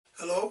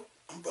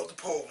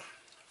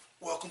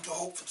welcome to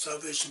Hope for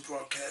Salvation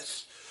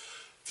broadcast.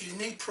 If you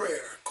need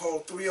prayer,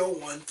 call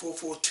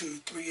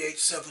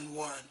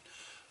 301-442-3871.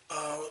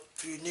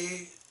 If you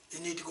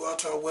need to go out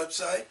to our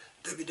website,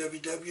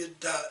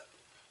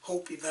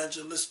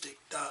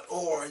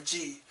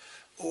 www.hopeevangelistic.org,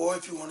 or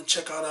if you want to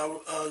check out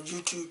our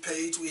YouTube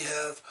page, we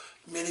have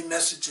many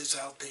messages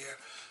out there.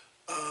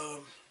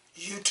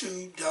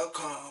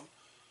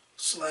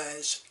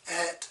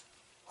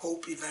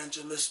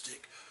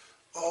 youtube.com/@hopeevangelistic.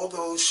 All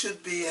those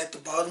should be at the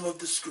bottom of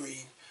the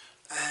screen,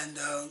 and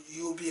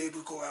you'll be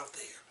able to go out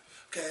there.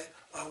 Okay,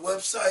 our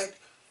website,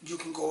 you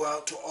can go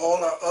out to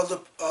all our other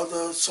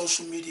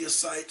social media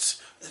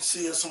sites and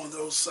see us on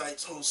those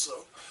sites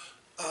also.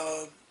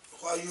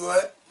 While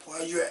you're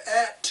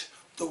at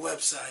the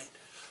website,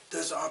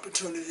 there's an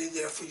opportunity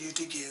there for you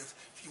to give.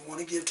 If you want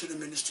to give to the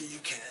ministry, you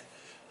can.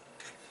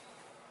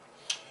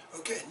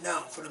 Okay,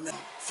 now for the man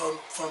from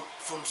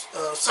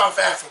South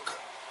Africa.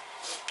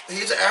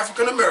 He's an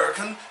African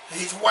American.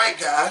 He's a white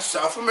guy,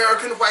 South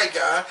American white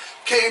guy.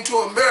 Came to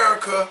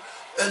America,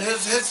 and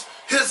his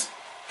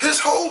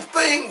whole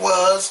thing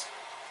was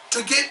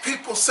to get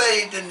people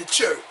saved in the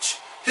church.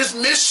 His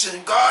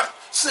mission, God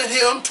sent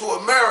him to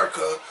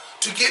America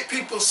to get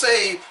people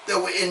saved that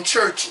were in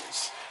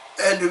churches.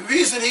 And the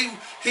reason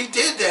he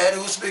did that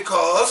was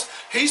because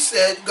he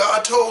said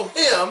God told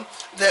him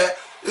that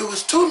there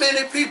was too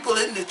many people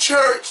in the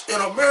church in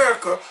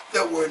America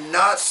that were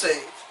not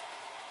saved.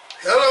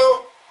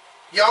 Hello?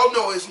 Y'all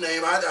know his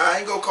name. I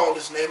ain't gonna call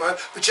his name,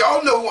 but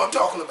y'all know who I'm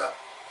talking about.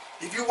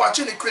 If you watch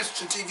any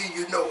Christian TV,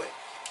 you know it.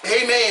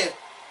 Amen.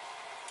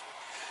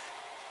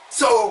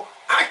 So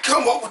I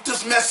come up with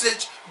this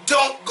message: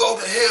 don't go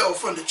to hell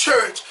from the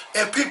church,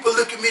 and people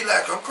look at me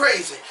like I'm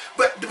crazy.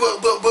 But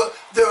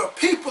there are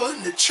people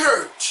in the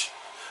church.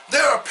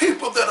 There are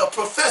people that are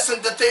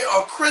professing that they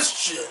are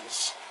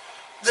Christians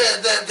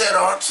that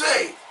aren't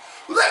saved.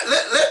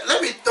 Let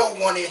me throw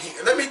one in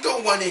here. Let me throw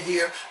one in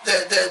here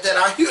that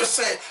I hear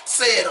said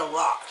a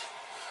lot,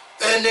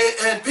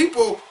 and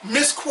people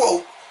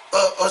misquote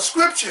a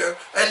scripture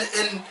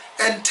and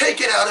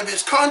take it out of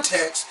its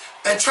context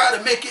and try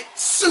to make it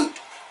suit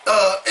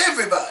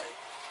everybody.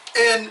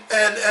 And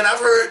I've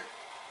heard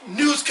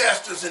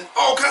newscasters and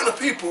all kind of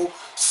people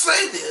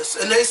say this,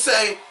 and they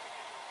say,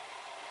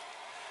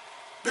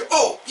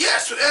 "Oh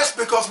yes, that's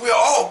because we are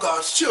all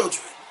God's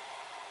children,"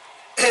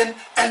 and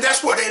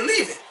that's where they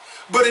leave it.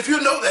 But if you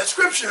know that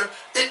scripture,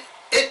 it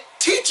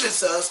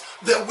teaches us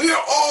that we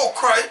are all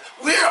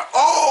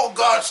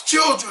God's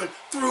children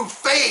through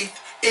faith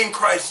in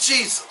Christ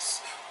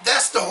Jesus.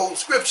 That's the whole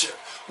scripture.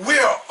 We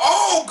are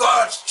all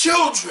God's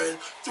children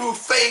through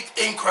faith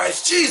in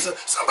Christ Jesus.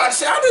 Somebody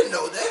say, "I didn't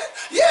know that."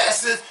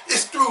 Yes,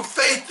 it's through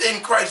faith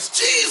in Christ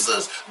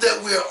Jesus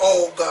that we are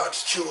all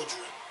God's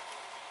children.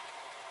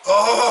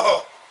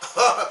 Oh,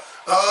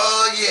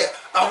 oh yeah.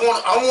 I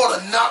want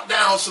to knock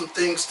down some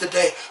things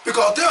today,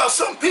 because there are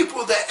some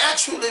people that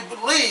actually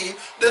believe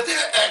that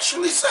they're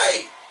actually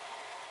saved,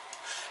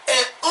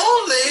 and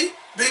only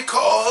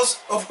because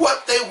of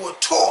what they were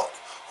taught,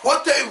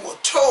 what they were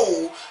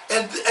told,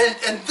 and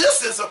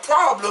this is a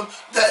problem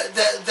that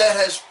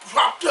has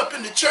popped up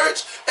in the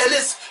church, and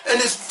it's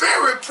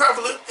very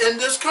prevalent in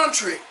this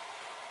country.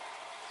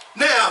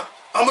 Now,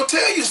 I'm gonna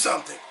tell you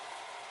something.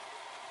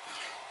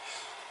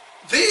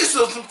 These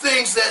are some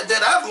things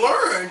that I've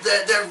learned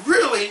that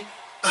really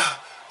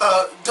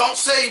don't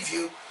save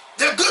you.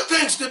 They're good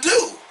things to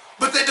do,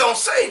 but they don't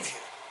save you.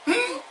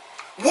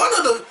 One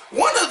of the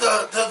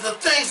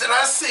things that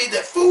I see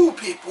that fool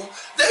people,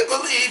 they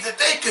believe that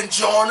they can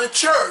join a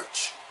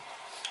church.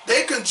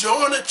 They can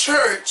join a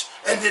church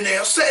and then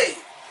they're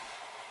saved.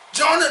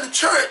 Joining a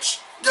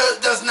church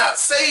does not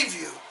save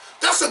you.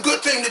 That's a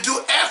good thing to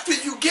do after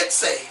you get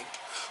saved.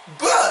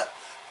 But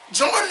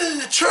joining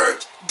the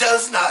church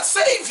does not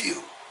save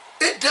you.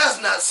 It does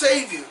not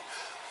save you.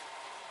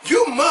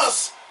 You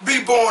must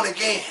be born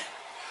again.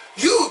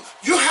 You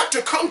have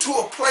to come to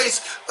a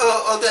place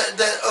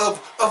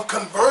of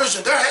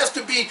conversion. There has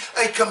to be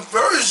a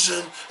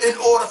conversion in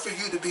order for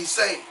you to be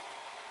saved.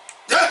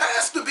 There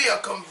has to be a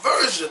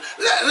conversion.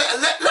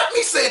 Let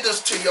me say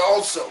this to you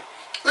also.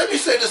 Let me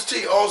say this to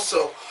you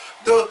also.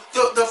 The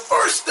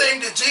first thing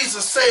that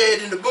Jesus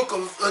said in the book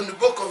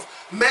of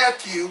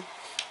Matthew,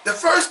 the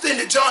first thing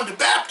that John the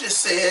Baptist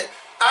said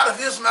out of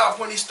his mouth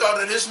when he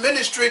started his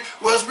ministry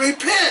was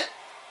repent.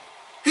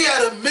 He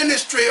had a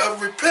ministry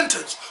of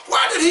repentance.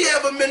 Why did he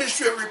have a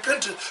ministry of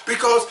repentance?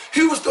 Because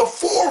he was the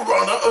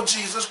forerunner of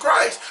Jesus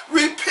Christ.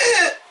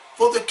 Repent,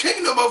 for the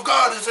kingdom of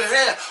God is at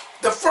hand.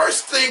 The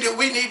first thing that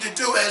we need to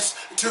do as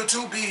to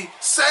be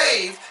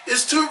saved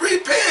is to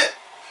repent.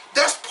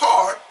 That's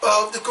part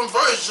of the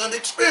conversion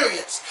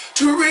experience.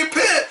 To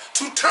repent,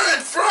 to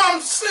turn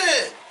from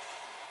sin.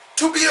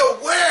 To be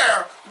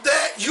aware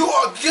that you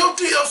are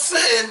guilty of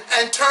sin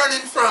and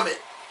turning from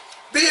it.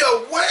 Be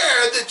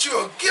aware that you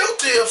are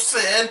guilty of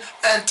sin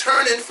and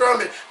turning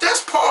from it.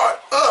 That's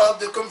part of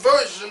the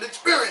conversion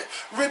experience.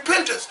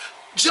 Repentance.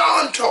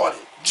 John taught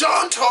it.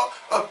 John taught,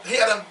 he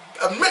had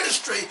a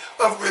ministry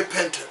of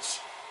repentance.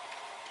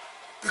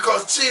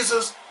 Because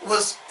Jesus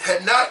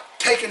had not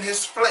taken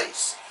his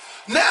place.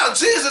 Now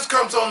Jesus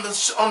comes on the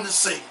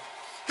scene.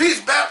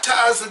 He's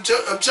baptized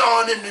of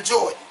John in the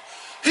Jordan.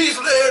 He's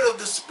led of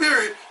the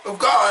Spirit of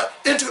God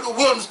into the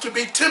wilderness to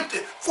be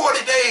tempted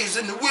 40 days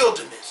in the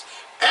wilderness.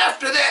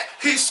 After that,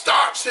 he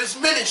starts his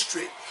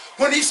ministry.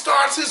 When he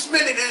starts his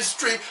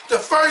ministry, the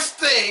first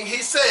thing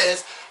he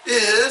says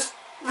is,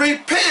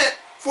 repent,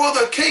 for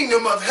the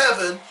kingdom of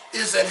heaven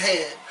is at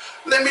hand.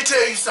 Let me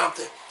tell you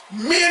something.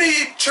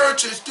 Many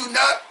churches do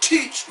not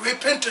teach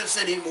repentance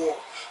anymore.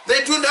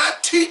 They do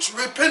not teach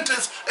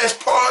repentance as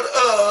part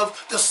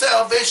of the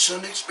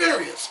salvation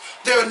experience.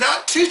 They're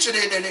not teaching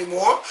it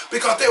anymore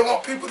because they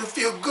want people to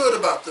feel good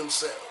about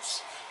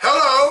themselves.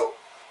 Hello?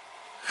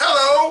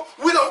 Hello?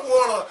 We don't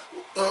want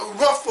to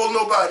ruffle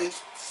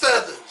nobody's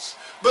feathers.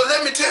 But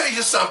let me tell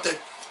you something.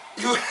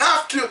 You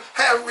have to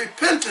have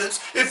repentance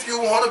if you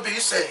want to be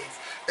saved.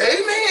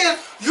 Amen.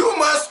 You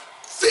must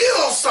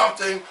feel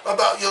something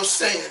about your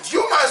sins.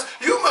 You must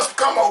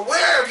become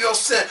aware of your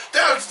sin.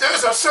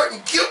 There's a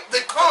certain guilt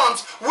that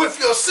comes with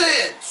your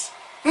sins.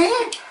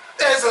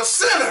 As a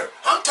sinner,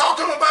 I'm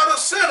talking about a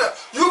sinner.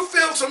 You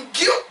feel some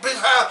guilt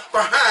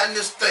behind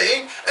this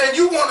thing, and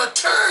you want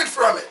to turn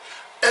from it.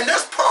 And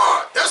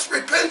that's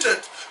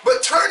repentance.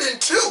 But turning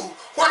to,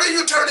 what are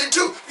you turning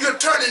to? You're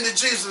turning to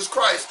Jesus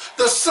Christ,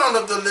 the Son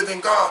of the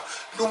living God,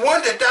 the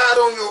one that died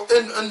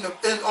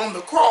on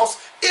the cross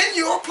in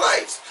your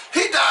place.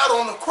 He died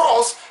on the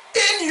cross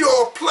in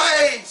your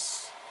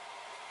place.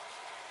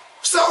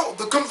 So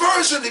the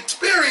conversion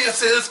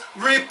experience is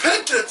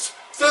repentance,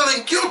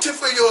 feeling guilty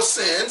for your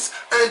sins,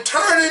 and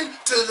turning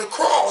to the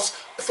cross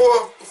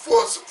for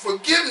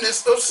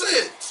forgiveness of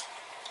sins.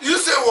 You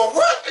say, well,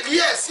 what?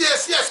 Yes.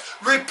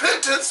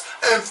 Repentance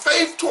and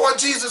faith toward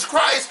Jesus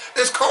Christ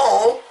is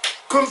called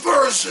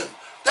conversion.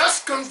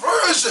 That's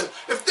conversion.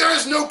 If there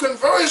is no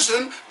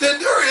conversion, then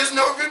there is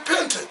no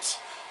repentance.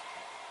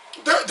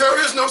 There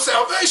is no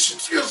salvation,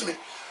 excuse me.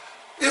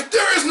 If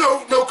there is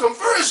no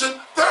conversion,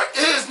 there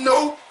is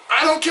no,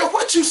 I don't care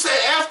what you say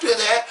after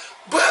that,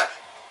 but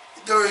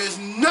there is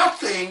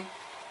nothing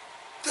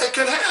that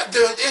can happen.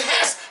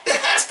 It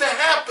has to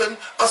happen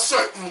a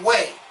certain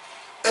way.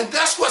 And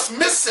that's what's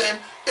missing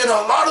in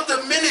a lot of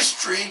the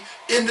ministry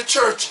in the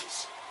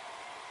churches.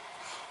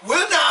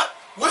 We're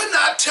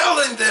not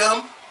telling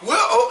them,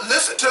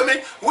 listen to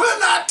me, we're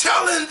not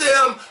telling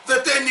them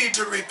that they need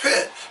to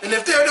repent. And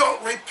if they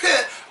don't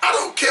repent, I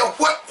don't care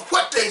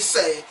what they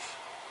say.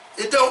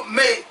 It don't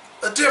make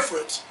a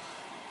difference.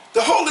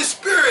 The Holy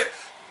Spirit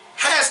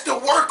has to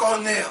work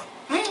on them.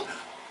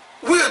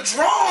 We're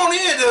drawn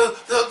in.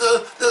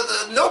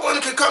 No one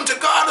can come to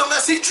God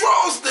unless he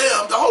draws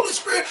them. The Holy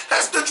Spirit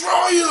has to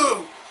draw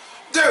you.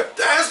 There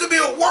has to be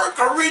a work,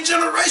 a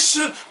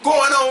regeneration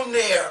going on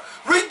there.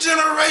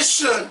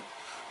 Regeneration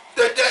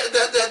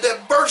that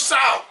bursts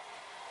out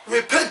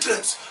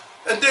repentance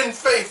and then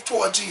faith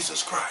toward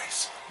Jesus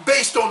Christ,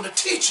 based on the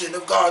teaching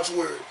of God's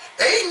word.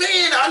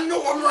 Amen. I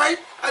know I'm right.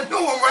 I know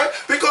I'm right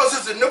because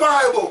it's in the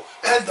Bible,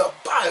 and the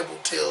Bible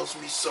tells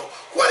me so.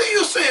 What are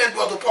you saying,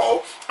 Brother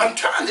Paul? I'm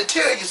trying to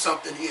tell you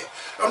something here.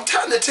 I'm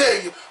trying to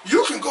tell you,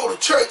 you can go to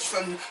church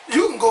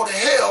you can go to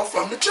hell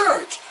from the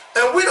church,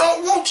 and we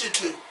don't want you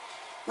to.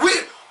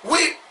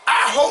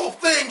 Our whole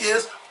thing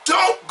is,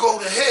 don't go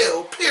to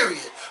hell,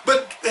 period.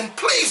 And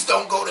please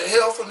don't go to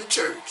hell from the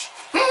church.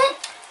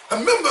 A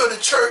member of the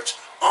church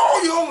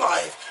all your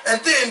life and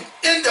then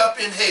end up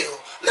in hell.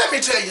 Let me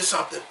tell you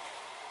something.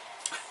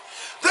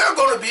 There are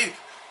going to be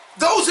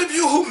those of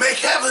you who make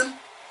heaven.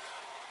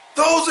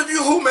 Those of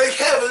you who make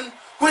heaven,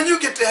 when you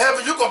get to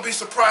heaven, you're going to be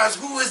surprised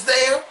who is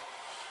there,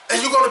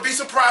 and you're going to be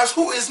surprised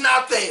who is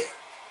not there.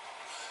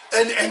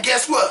 And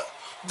guess what?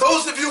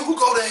 Those of you who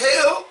go to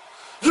hell,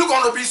 you're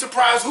going to be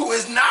surprised who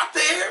is not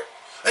there,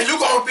 and you're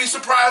going to be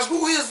surprised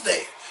who is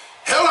there.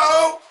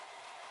 Hello?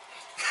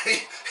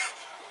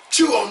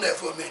 Chew on that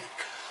for a minute.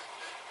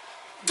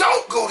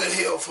 Don't go to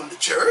hell from the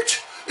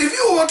church. If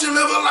you want to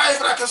live a life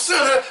like a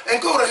sinner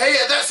and go to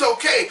hell, that's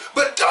okay.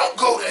 But don't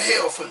go to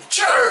hell from the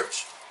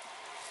church.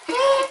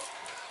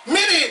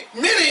 Many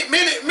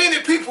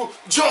people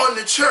join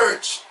the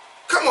church.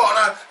 Come on,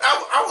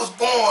 I was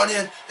born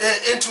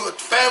into a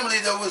family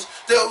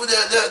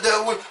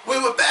we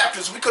were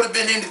Baptists. We could have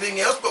been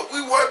anything else, but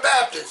we were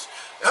Baptists.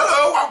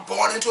 Hello, I was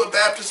born into a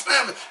Baptist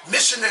family,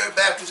 missionary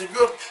Baptist, if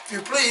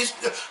you please,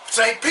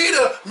 St.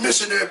 Peter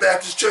Missionary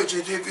Baptist Church,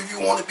 if you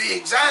want to be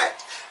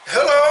exact.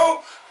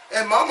 Hello,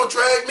 and Mama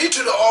dragged me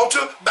to the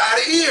altar by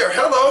the ear.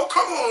 Hello,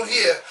 come on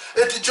here,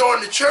 and to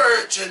join the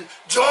church,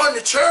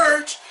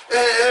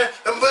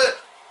 but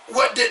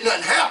what did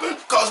nothing happen?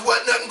 Because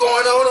wasn't nothing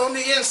going on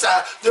the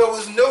inside. There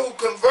was no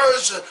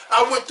conversion.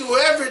 I went through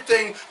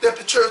everything that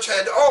the church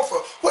had to offer.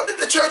 What did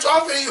the church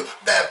offer you?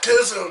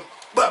 Baptism.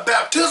 But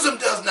baptism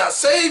does not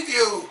save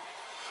you.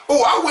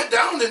 Oh, I went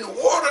down in the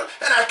water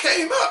and I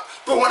came up.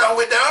 But when I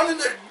went down in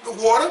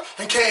the water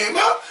and came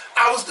up,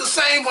 I was the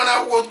same when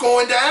I was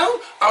going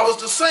down. I was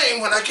the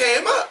same when I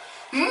came up.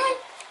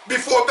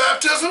 Before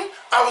baptism,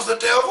 I was a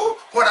devil.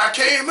 When I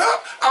came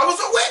up, I was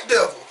a wet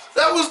devil.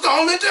 That was the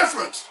only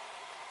difference.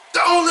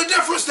 The only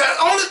difference, the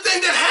only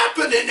thing that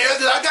happened in there is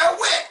that I got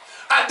wet.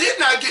 I did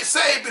not get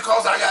saved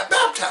because I got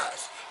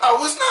baptized. I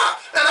was not.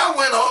 And I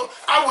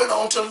went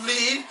on to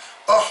lead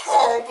a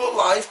horrible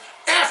life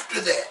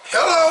after that.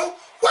 Hello?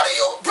 What are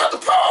you, Brother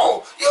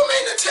Paul? You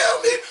mean to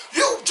tell me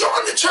you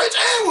joined the church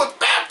and was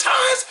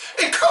baptized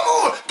and come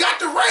on, got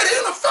the right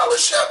hand of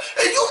fellowship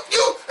and you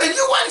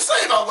wasn't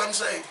saved? I wasn't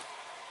saved.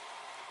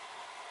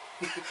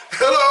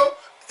 Hello?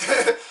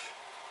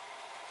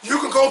 You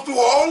can go through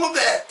all of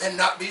that and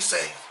not be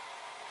saved.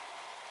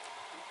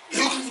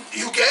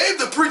 You gave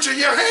the preacher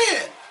your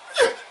hand.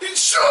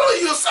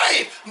 Surely you're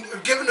saved.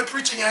 Giving the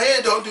preacher your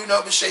hand don't do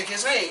nothing but shake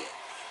his hand.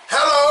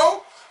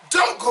 Hello?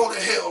 Don't go to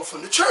hell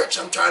from the church.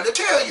 I'm trying to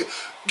tell you.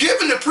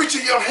 Giving the preacher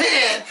your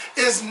hand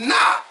is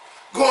not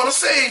going to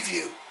save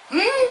you.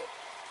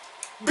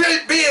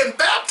 Being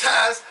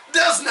baptized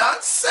does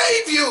not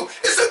save you.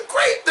 It's a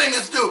great thing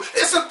to do.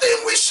 It's a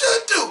thing we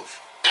should do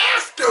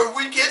after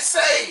we get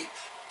saved.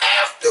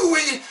 After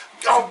we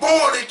are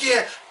born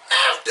again.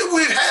 After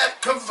we've had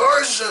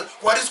conversion.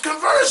 What is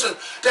conversion?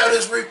 That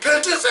is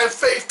repentance and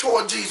faith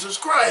toward Jesus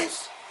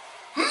Christ.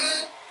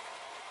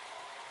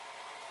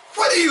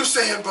 What are you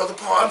saying, Brother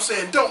Paul? I'm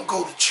saying don't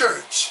go to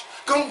church.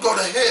 Don't go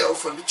to hell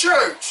from the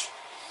church.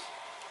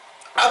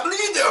 I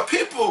believe there are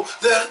people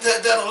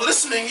that are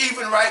listening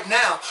even right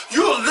now.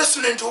 You're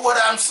listening to what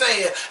I'm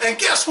saying. And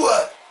guess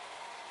what?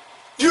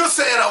 You're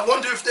saying, I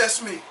wonder if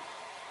that's me.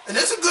 And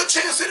there's a good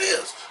chance it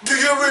is. Do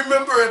you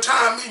remember a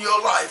time in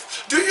your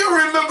life? Do you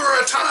remember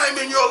a time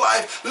in your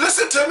life?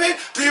 Listen to me.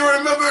 Do you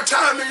remember a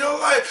time in your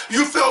life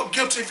you felt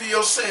guilty for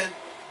your sin?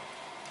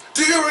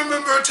 Do you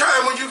remember a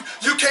time when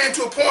you came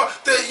to a point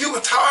that you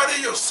were tired of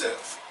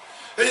yourself?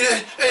 And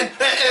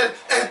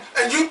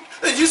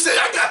you said,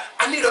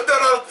 I need a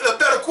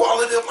better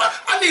quality of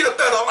life. I need a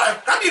better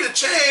life. I need a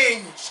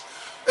change.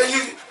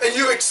 And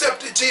you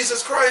accepted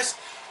Jesus Christ,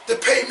 the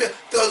payment,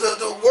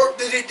 the work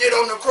that he did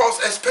on the cross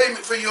as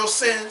payment for your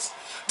sins.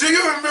 Do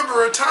you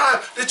remember a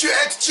time that you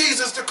asked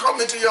Jesus to come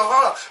into your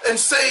heart and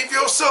save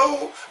your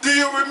soul? Do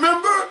you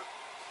remember?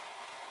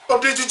 Or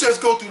did you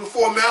just go through the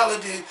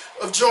formality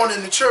of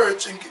joining the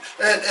church and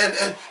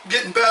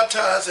getting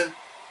baptized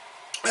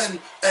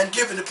and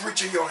giving the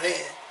preacher your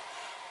hand?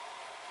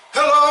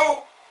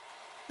 Hello?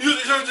 You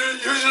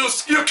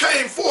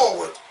came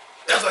forward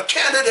as a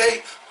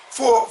candidate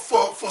for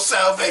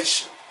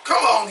salvation.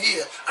 Come on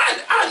here.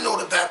 I know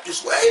the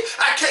Baptist way.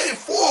 I came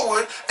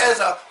forward as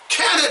a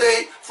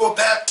candidate for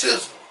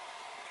baptism,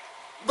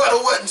 but I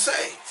wasn't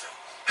saved.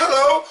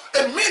 Hello?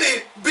 And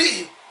many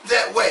be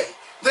that way.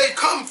 They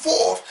come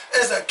forth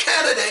as a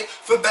candidate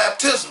for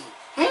baptism.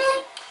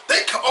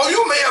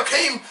 You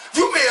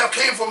may have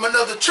came from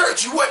another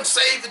church. You wasn't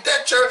saved at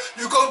that church.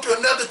 You go to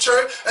another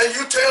church and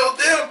you tell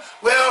them,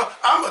 well,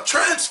 I'm a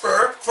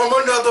transfer from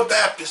another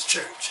Baptist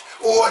church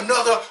or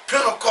another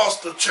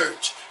Pentecostal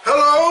church.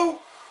 Hello?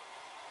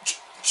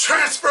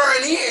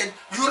 Transferring in,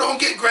 you don't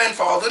get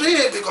grandfathered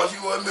in because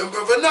you are a member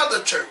of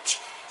another church.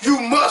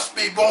 You must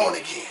be born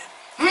again.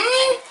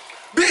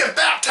 Being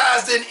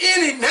baptized in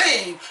any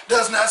name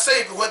does not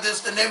save you, whether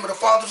it's the name of the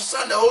Father, the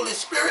Son, the Holy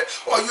Spirit,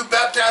 or you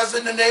baptized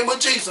in the name of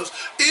Jesus.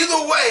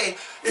 Either way,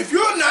 if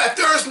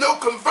there is no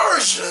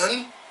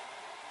conversion,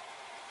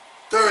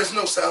 there is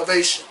no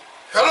salvation.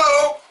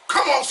 Hello?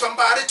 Come on,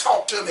 somebody,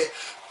 talk to me.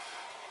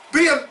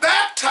 Being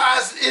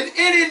baptized in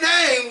any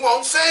name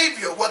won't save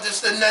you. Whether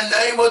it's in the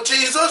name of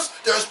Jesus,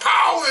 there's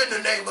power in the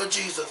name of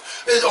Jesus.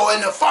 Or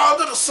in the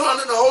Father, the Son,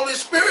 and the Holy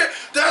Spirit,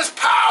 there's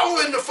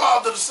power in the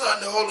Father, the Son,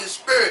 and the Holy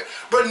Spirit.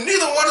 But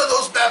neither one of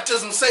those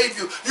baptisms save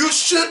you. You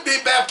should be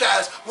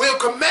baptized. We're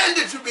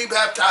commanded to be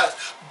baptized.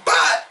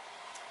 But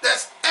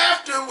that's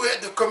after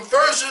the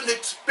conversion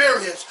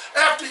experience,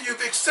 after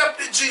you've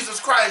accepted Jesus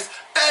Christ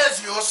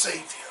as your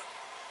Savior.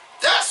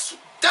 That's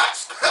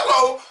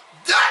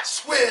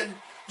when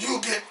you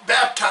get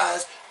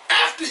baptized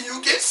after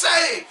you get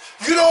saved.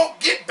 You don't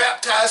get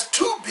baptized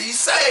to be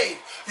saved.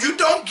 You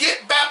don't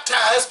get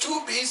baptized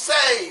to be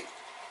saved.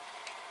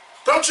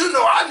 Don't you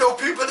know, I know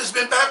people that's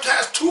been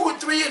baptized 2 and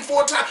 3 and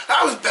 4 times.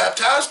 I was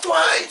baptized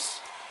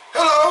twice.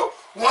 Hello?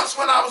 Once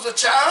when I was a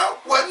child,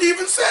 wasn't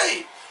even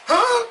saved.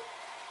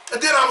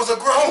 And then I was a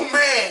grown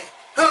man,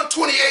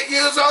 28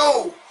 years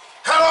old.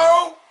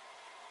 Hello?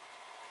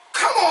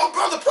 Come on,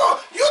 Brother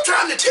Paul. You're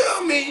trying to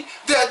tell me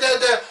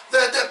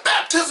that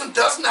baptism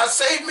does not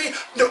save me?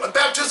 No,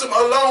 baptism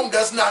alone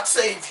does not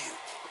save you.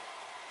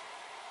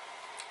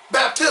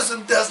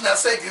 Baptism does not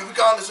save you,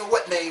 regardless of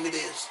what name it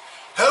is.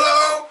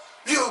 Hello?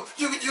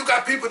 You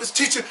got people that's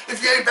teaching,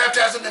 if you ain't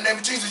baptized in the name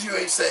of Jesus, you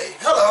ain't saved.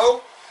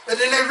 Hello? And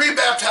then they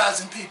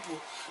re-baptizing people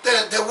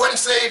that wasn't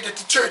saved at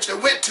the church they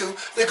went to.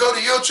 They go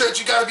to your church,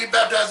 you got to be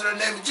baptized in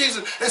the name of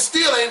Jesus, and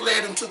still ain't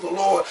led them to the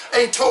Lord,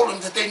 ain't told them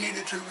that they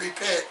needed to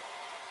repent.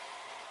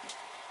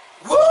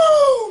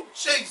 Woo!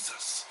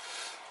 Jesus.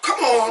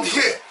 Come on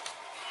here.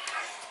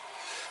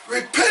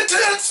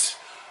 Repentance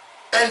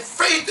and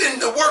faith in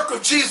the work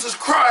of Jesus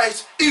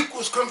Christ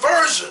equals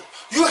conversion.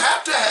 You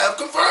have to have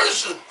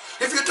conversion.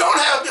 If you don't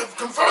have the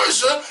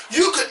conversion,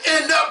 you could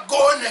end up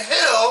going to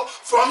hell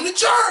from the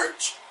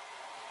church.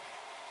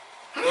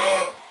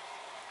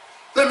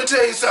 Let me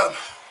tell you something.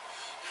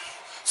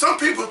 Some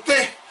people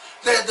think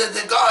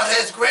that God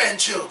has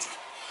grandchildren,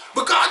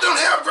 but God don't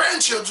have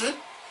grandchildren.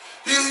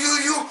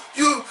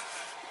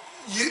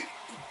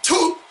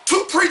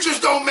 Two preachers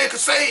don't make a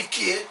saved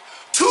kid.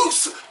 Two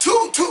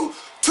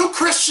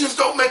Christians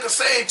don't make a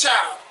saved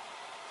child.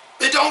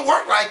 It don't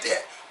work like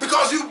that.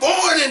 Because you're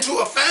born into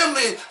a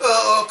family,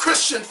 a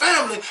Christian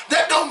family,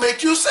 that don't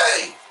make you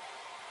saved.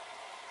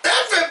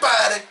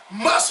 Everybody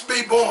must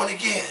be born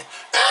again.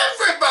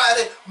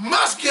 Everybody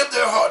must give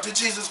their heart to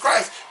Jesus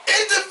Christ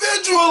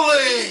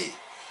individually.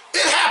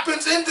 It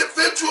happens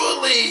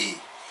individually.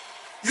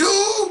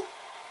 You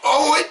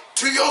owe it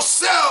to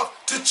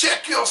yourself to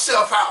check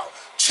yourself out.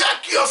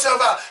 Check yourself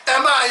out.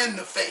 Am I in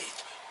the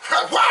faith?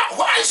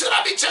 Why should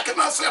I be checking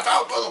myself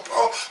out, Brother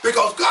Paul?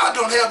 Because God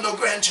don't have no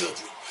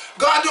grandchildren.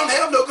 God don't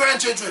have no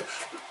grandchildren.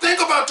 Think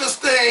about this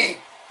thing.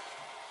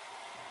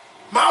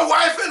 My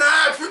wife and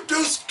I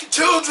produce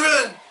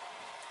children.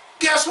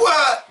 Guess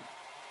what?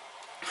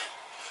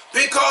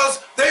 Because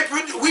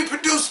we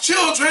produce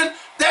children,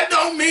 that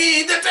don't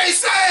mean that they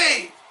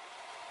saved.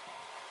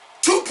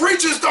 Two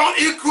preachers don't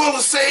equal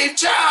a saved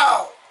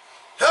child.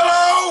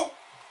 Hello?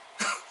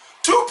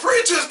 Two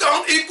preachers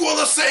don't equal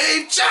a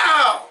saved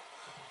child.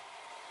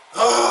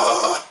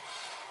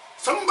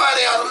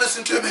 Somebody ought to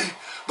listen to me.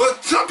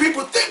 But some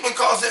people think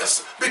because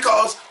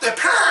their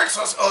parents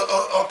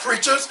are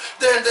preachers,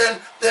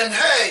 then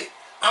hey,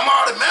 I'm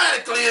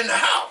automatically in the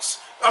house.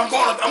 I'm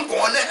going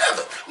to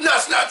heaven.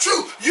 That's not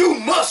true. You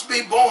must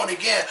be born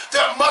again.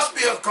 There must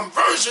be a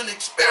conversion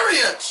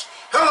experience.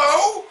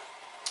 Hello?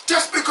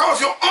 Just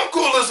because your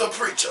uncle is a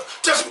preacher,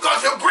 just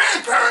because your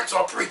grandparents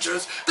are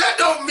preachers, that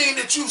don't mean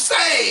that you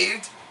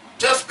saved.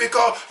 Just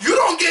because you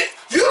don't get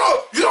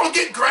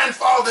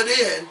grandfathered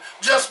in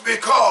just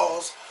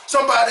because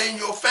somebody in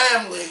your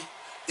family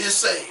is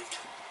saved.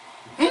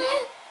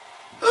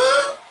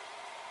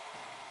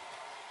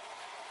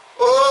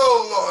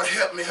 Oh Lord,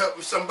 help me,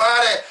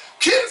 somebody.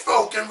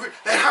 Kinfolk and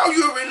how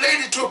you're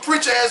related to a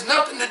preacher has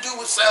nothing to do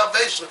with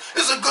salvation.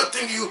 It's a good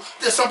thing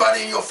that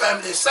somebody in your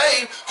family is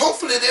saved.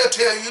 Hopefully they'll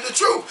tell you the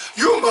truth.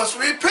 You must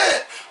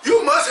repent.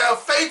 You must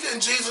have faith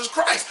in Jesus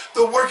Christ,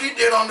 the work he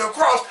did on the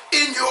cross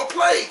in your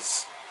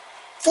place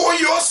for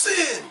your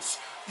sins.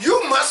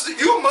 You must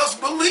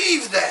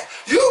believe that.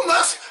 You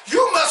must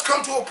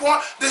come to a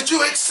point that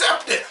you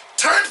accept it.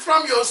 Turn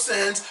from your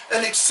sins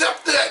and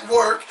accept that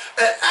work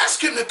and ask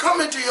him to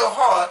come into your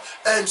heart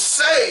and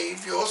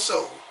save your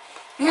soul.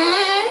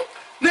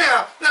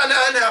 Now,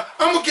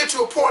 I'm going to get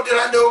to a point that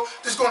I know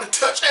that's going to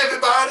touch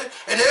everybody,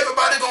 and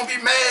everybody's going to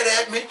be mad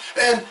at me,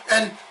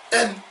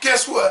 and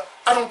guess what?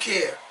 I don't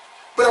care.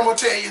 But I'm going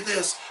to tell you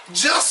this.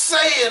 Just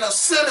saying a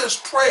sinner's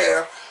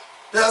prayer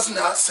does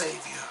not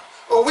save you.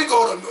 Or we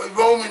go to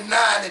Romans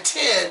 9 and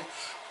 10,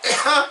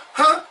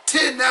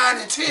 10, 9,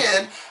 and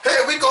 10.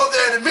 Hey, we go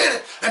there in a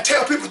minute and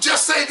tell people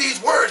just say these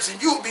words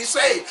and you'll be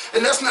saved.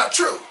 And that's not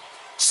true.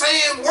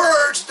 Saying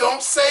words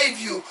don't save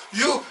you.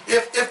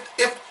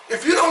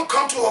 If you don't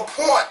come to a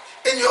point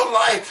in your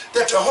life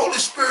that your Holy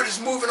Spirit is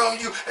moving on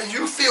you and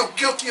you feel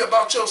guilty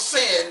about your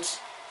sins,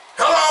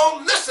 hello,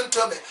 listen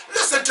to me.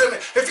 Listen to me.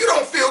 If you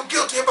don't feel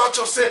guilty about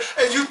your sin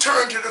and you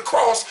turn to the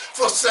cross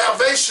for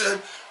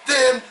salvation,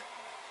 then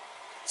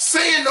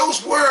saying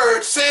those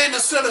words, saying the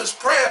sinner's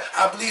prayer,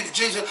 I believe in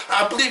Jesus,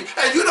 I believe,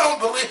 and you don't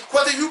believe,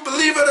 whether you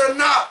believe it or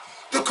not,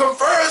 the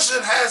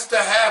conversion has to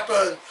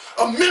happen.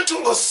 A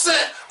mental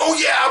assent, oh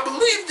yeah, I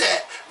believe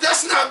that.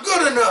 That's not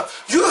good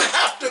enough. You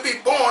have to be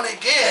born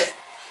again.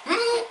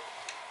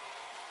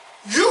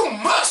 You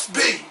must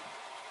be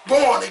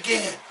born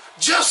again.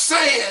 Just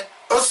saying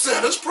a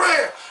sinner's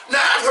prayer.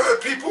 Now I've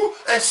heard people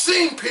and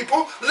seen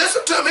people,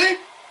 listen to me,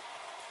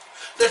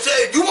 they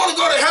say, you want to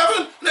go to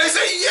heaven? And they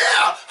say,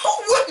 yeah, who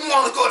wouldn't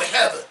want to go to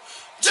heaven?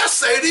 Just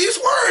say these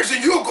words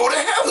and you'll go to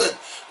heaven.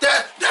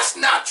 That's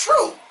not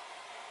true.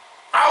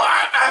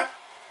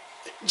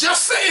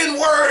 Just saying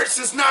words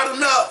is not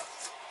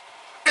enough.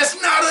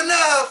 It's not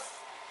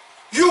enough.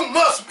 You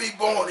must be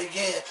born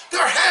again.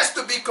 There has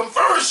to be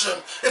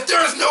conversion. If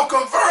there is no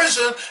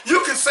conversion,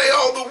 you can say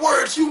all the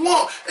words you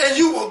want and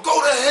you will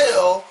go to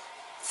hell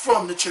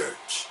from the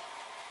church.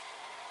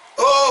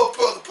 Oh,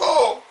 Brother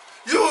Paul,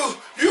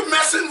 you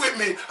messing with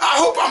me. I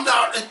hope I'm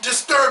not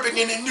disturbing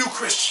any new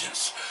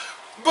Christians.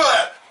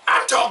 But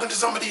I'm talking to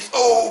some of these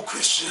old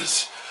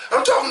Christians.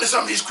 I'm talking to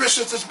some of these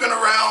Christians that's been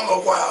around a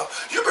while.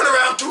 You've been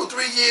around 2 or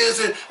 3 years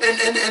and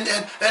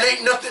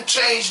ain't nothing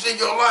changed in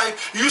your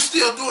life. You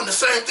still doing the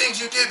same things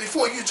you did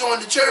before you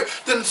joined the church.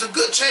 Then it's a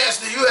good chance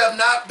that you have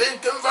not been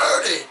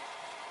converted.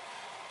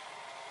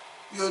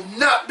 You've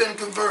not been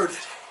converted.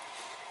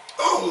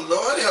 Oh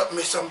Lord, help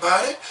me,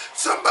 somebody.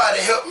 Somebody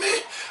help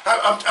me.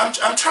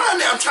 I'm trying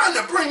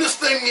to bring this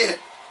thing in.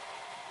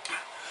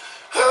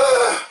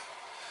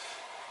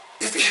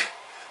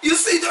 You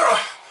see, there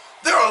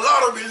are a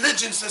lot of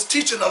religions that's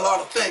teaching a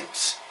lot of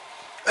things,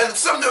 and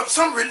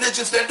some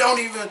religions that don't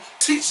even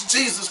teach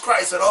Jesus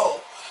Christ at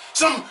all.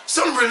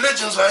 Some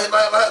religions like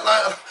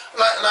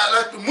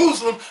the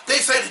Muslim, they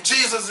say that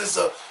Jesus is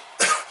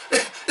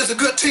is a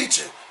good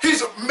teacher.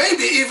 He's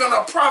maybe even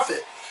a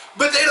prophet,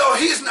 but they know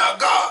he's not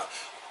God.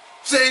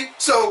 See,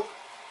 so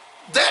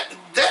that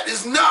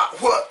is not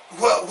what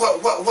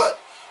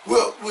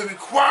will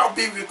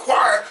be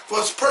required for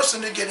this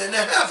person to get into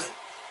heaven.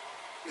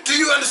 Do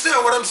you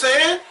understand what I'm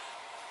saying?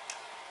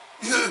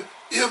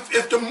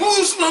 If the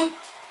Muslim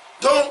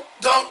don't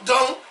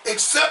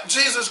accept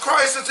Jesus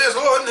Christ as his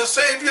Lord and his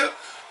Savior,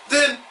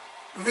 then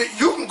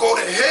you can go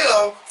to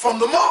hell from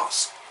the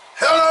mosque.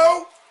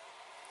 Hello?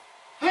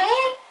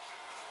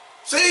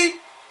 See,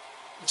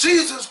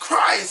 Jesus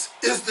Christ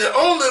is the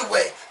only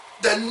way.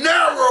 The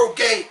narrow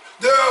gate,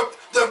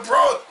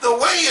 the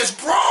way is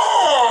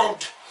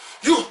broad.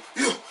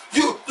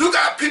 You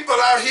got people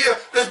out here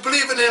that's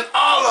believing in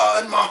Allah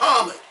and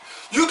Muhammad.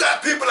 You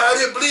got people out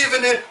here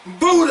believing in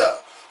Buddha.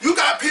 You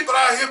got people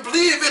out here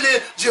believing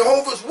in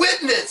Jehovah's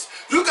Witness.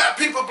 You got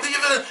people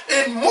believing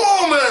in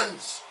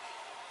Mormons.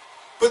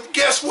 But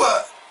guess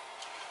what?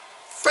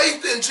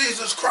 Faith in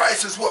Jesus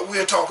Christ is what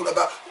we're talking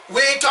about.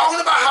 We ain't talking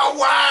about how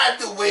wide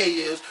the way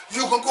is.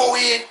 You can go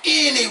in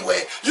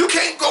anyway. You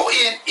can't go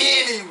in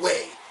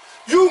anyway.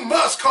 You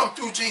must come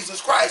through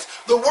Jesus Christ.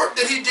 The work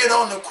that he did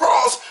on the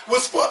cross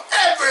was for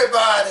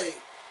everybody.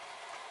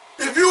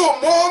 If you're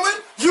a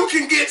Mormon, you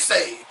can get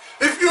saved.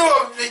 If you're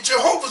a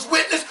Jehovah's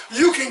Witness,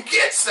 you can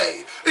get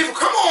saved.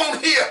 Come on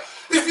here.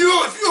 If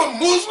you're a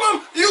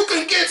Muslim, you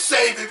can get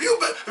saved. If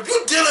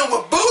you're dealing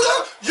with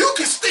Buddha, you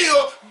can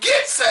still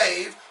get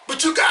saved,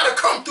 but you got to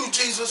come through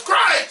Jesus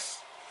Christ.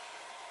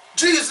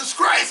 Jesus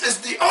Christ is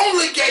the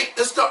only gate,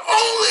 it's the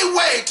only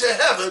way to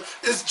heaven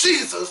is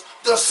Jesus,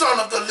 the Son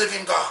of the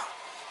living God.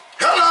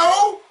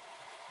 Hello?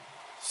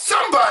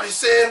 Somebody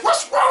said,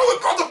 what's wrong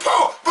with Brother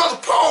Paul? Brother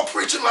Paul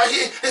preaching like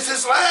it's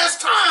his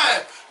last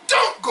time.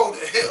 Don't go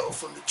to hell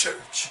from the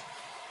church.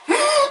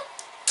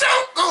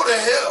 Don't go to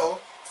hell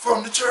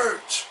from the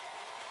church.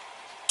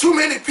 Too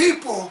many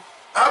people,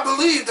 I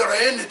believe, that are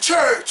in the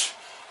church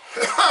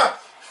that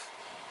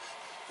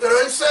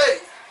ain't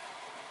saved.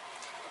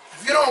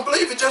 If you don't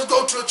believe it, just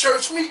go to a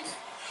church meeting.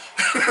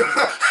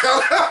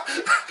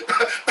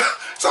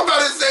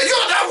 Somebody said,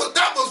 yo,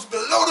 that was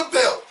below the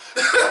belt.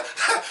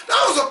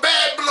 That was a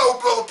bad blow,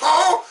 Brother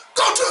Paul.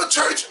 Go to a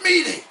church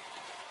meeting.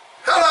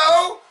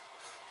 Hello?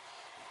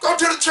 Go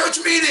to the church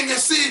meeting and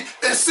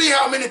see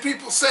how many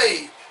people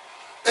saved.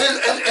 And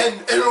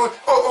how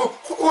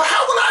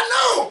will I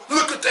know?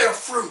 Look at their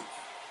fruit.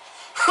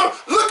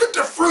 Look at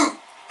the fruit.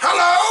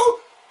 Hello?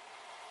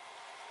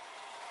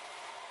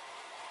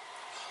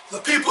 The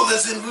people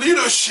that's in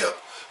leadership,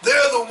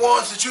 they're the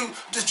ones that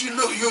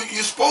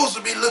you're supposed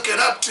to be looking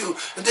up to.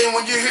 And then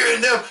when you're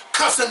hearing them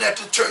cussing at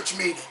the church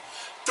meeting,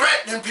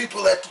 threatening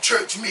people at the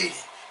church meeting.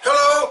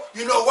 Hello?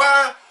 You know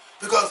why?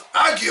 Because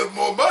I give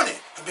more money.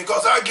 And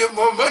because I give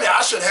more money,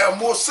 I should have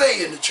more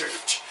say in the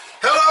church.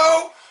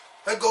 Hello?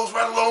 That goes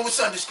right along with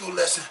Sunday school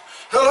lesson.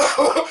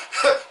 Hello?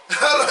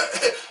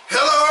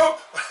 Hello?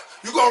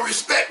 You're going to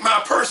respect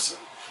my person.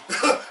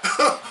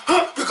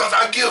 Because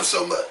I give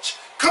so much.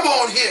 Come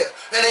on here.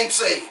 That ain't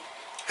saved.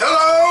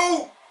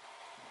 Hello?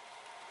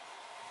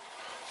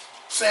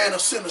 Saying a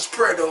sinner's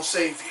prayer don't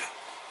save you.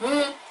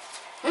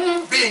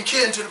 Being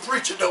kin to the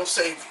preacher don't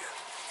save you.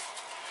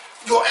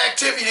 Your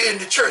activity in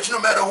the church, no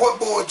matter what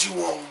board you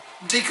on,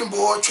 deacon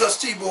board,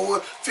 trustee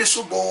board,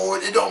 official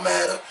board, it don't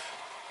matter.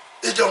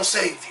 It don't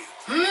save you.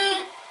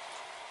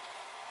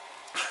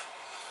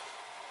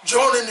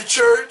 Joining the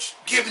church,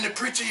 giving the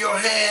preacher your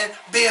hand,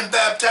 being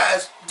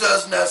baptized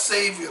does not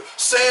save you.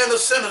 Saying a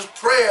sinner's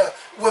prayer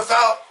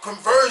without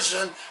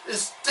conversion, it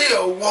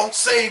still won't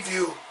save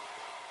you.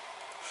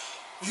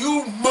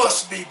 You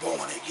must be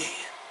born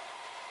again.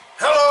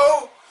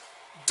 Hello?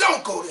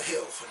 Don't go to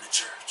hell from the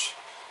church.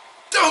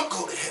 Don't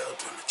go to hell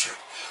from the church.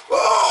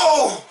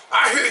 Oh,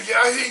 I hear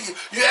you.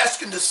 You're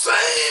asking the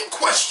same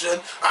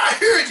question. I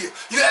hear you.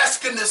 You're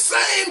asking the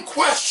same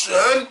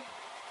question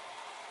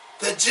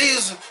that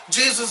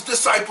Jesus'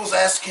 disciples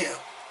asked him.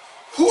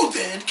 Who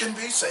then can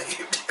be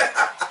saved?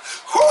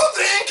 Who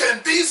then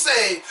can be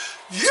saved?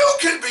 You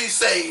can be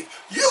saved.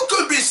 You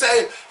could be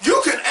saved.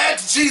 You can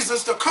ask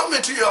Jesus to come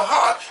into your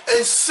heart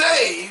and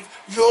save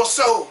your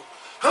soul.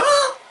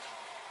 Huh?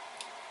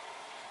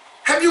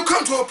 Have you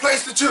come to a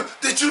place that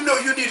you know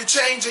you need a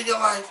change in your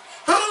life?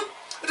 Huh?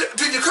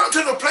 Did you come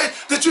to the place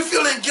that you're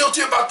feeling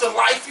guilty about the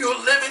life you're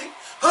living?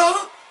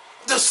 Huh?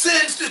 The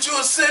sins that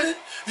you're sinning?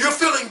 You're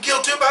feeling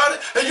guilty about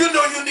it and you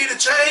know you need a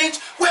change?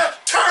 Well,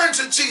 turn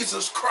to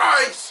Jesus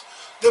Christ.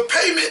 The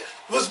payment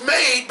was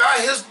made by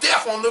his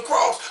death on the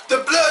cross.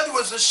 The blood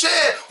was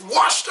shed,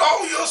 washed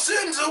all your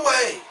sins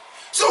away.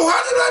 So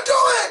how did I do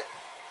it?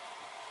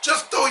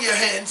 Just throw your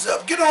hands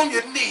up. Get on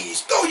your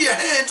knees. Throw your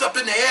hands up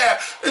in the air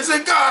and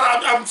say,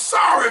 God, I'm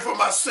sorry for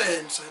my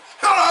sins.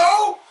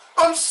 Hello?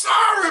 I'm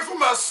sorry for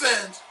my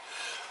sins.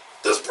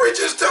 This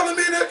preacher is telling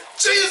me that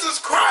Jesus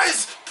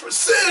Christ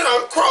his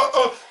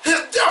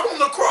death on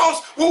the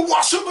cross will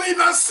wash away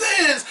my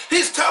sins.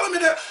 He's telling me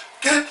that.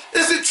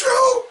 Is it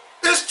true?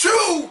 It's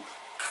true.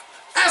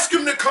 Ask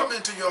him to come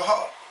into your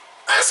heart.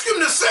 Ask him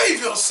to save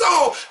your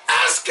soul.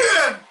 Ask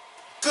him.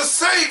 to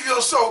save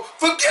your soul.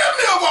 Forgive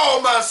me of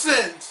all my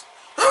sins.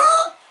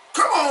 Huh?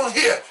 Come on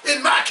here.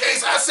 In my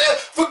case, I said,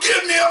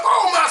 forgive me of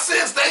all my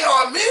sins. They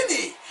are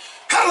many.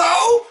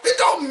 Hello? It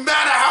don't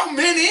matter how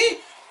many,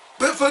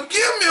 but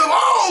forgive me of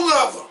all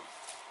of them.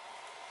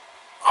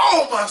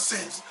 All my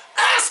sins.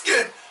 Ask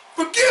him,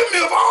 forgive me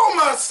of all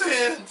my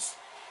sins,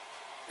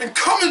 and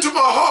come into my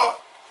heart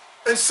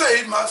and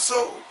save my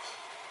soul.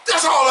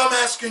 That's all I'm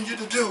asking you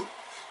to do,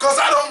 because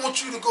I don't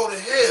want you to go to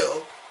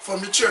hell from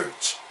the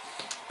church.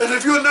 And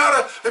if you're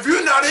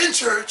not in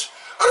church,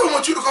 I don't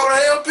want you to go to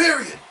hell,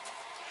 period.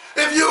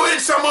 If you're in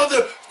some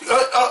other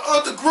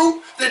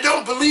group that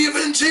don't believe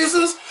in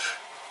Jesus,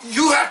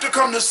 you have to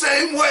come the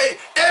same way.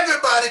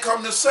 Everybody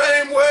come the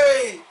same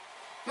way.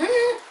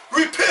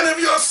 Repent of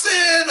your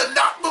sin and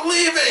not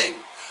believing.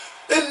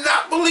 And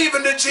not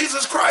believing that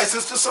Jesus Christ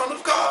is the Son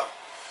of God.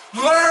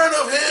 Learn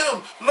of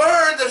him.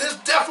 Learn that his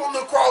death on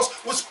the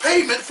cross was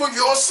payment for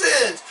your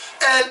sins.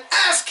 And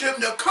ask him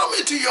to come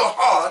into your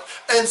heart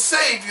and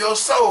save your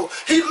soul.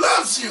 He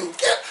loves you.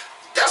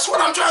 That's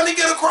what I'm trying to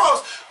get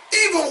across.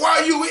 Even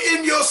while you were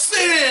in your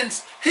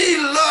sins, he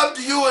loved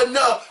you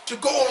enough to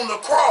go on the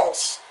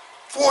cross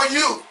for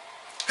you.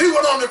 He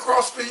went on the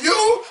cross for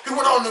you. He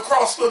went on the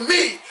cross for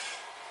me.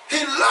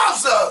 He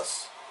loves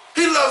us.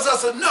 He loves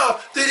us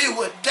enough that he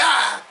would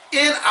die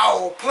in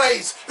our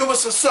place. It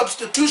was a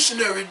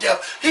substitutionary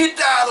death. He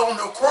died on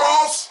the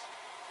cross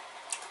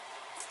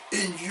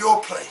in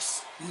your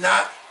place.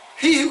 Not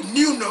he who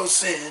knew no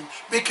sin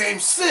became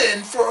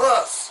sin for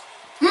us.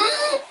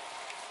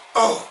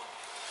 Oh.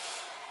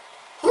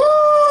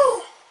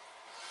 Woo!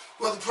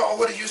 Brother Paul,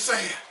 what are you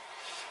saying?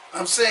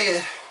 I'm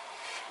saying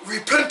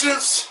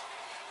repentance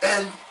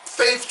and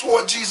faith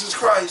toward Jesus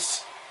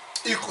Christ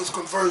equals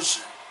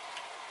conversion.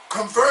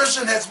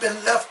 Conversion has been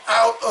left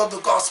out of the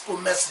gospel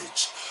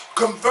message.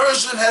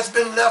 Conversion has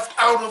been left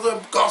out of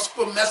the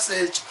gospel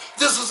message.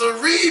 This is a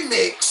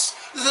remix.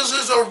 This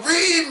is a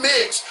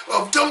remix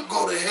of Don't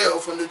Go to Hell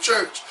from the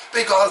church.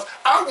 Because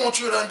I want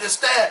you to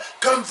understand,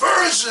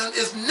 conversion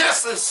is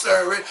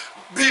necessary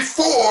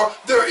before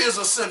there is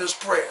a sinner's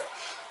prayer.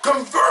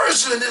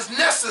 Conversion is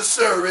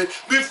necessary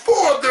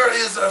before there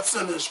is a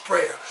sinner's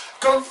prayer.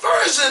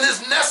 Conversion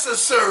is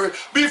necessary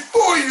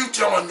before you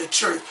join the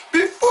church,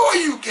 before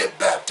you get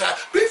baptized,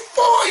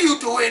 before you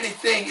do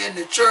anything in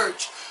the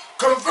church.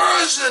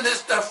 Conversion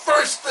is the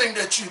first thing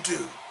that you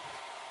do.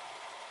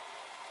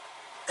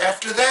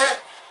 After that,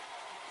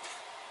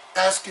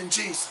 asking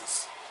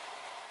Jesus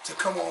to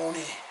come on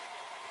in.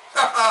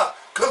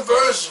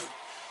 Conversion,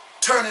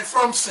 turning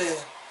from sin,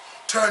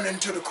 turning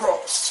to the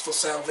cross for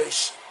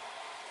salvation.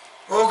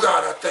 Oh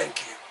God, I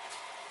thank you.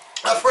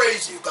 I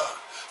praise you, God,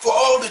 for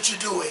all that you're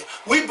doing.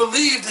 We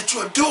believe that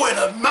you're doing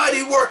a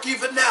mighty work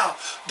even now.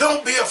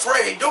 Don't be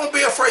afraid. Don't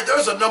be afraid.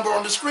 There's a number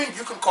on the screen.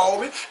 You can call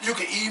me. You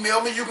can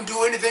email me. You can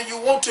do anything you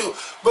want to.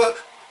 But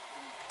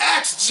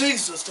ask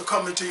Jesus to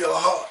come into your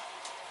heart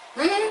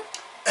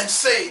and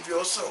save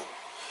your soul.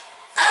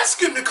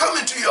 Ask him to come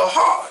into your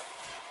heart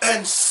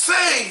and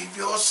save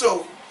your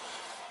soul.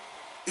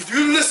 If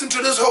you listen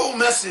to this whole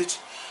message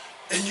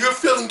and you're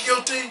feeling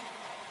guilty,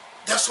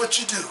 that's what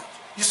you do.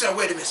 You say,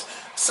 wait a minute,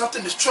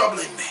 something is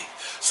troubling me.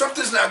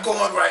 Something's not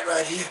going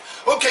right here.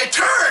 Okay,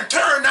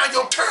 turn. Now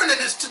your turning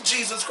is to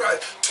Jesus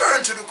Christ.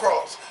 Turn to the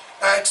cross.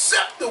 I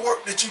accept the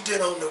work that you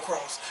did on the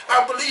cross.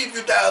 I believe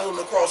you died on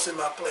the cross in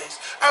my place.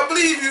 I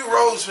believe you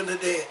rose from the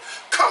dead.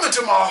 Come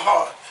into my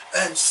heart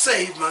and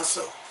save my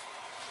soul.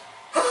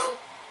 Huh?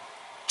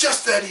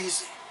 Just that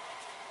easy.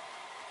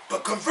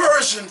 But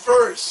conversion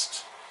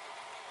first.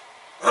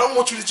 I don't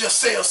want you to just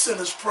say a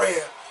sinner's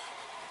prayer.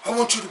 I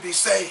want you to be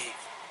saved.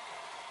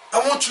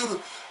 I want you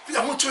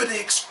to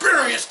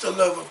experience the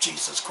love of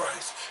Jesus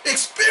Christ.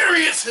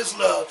 Experience his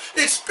love.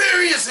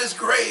 Experience his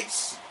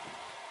grace.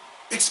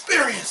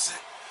 Experience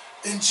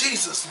it in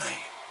Jesus'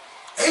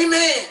 name.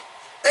 Amen.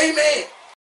 Amen.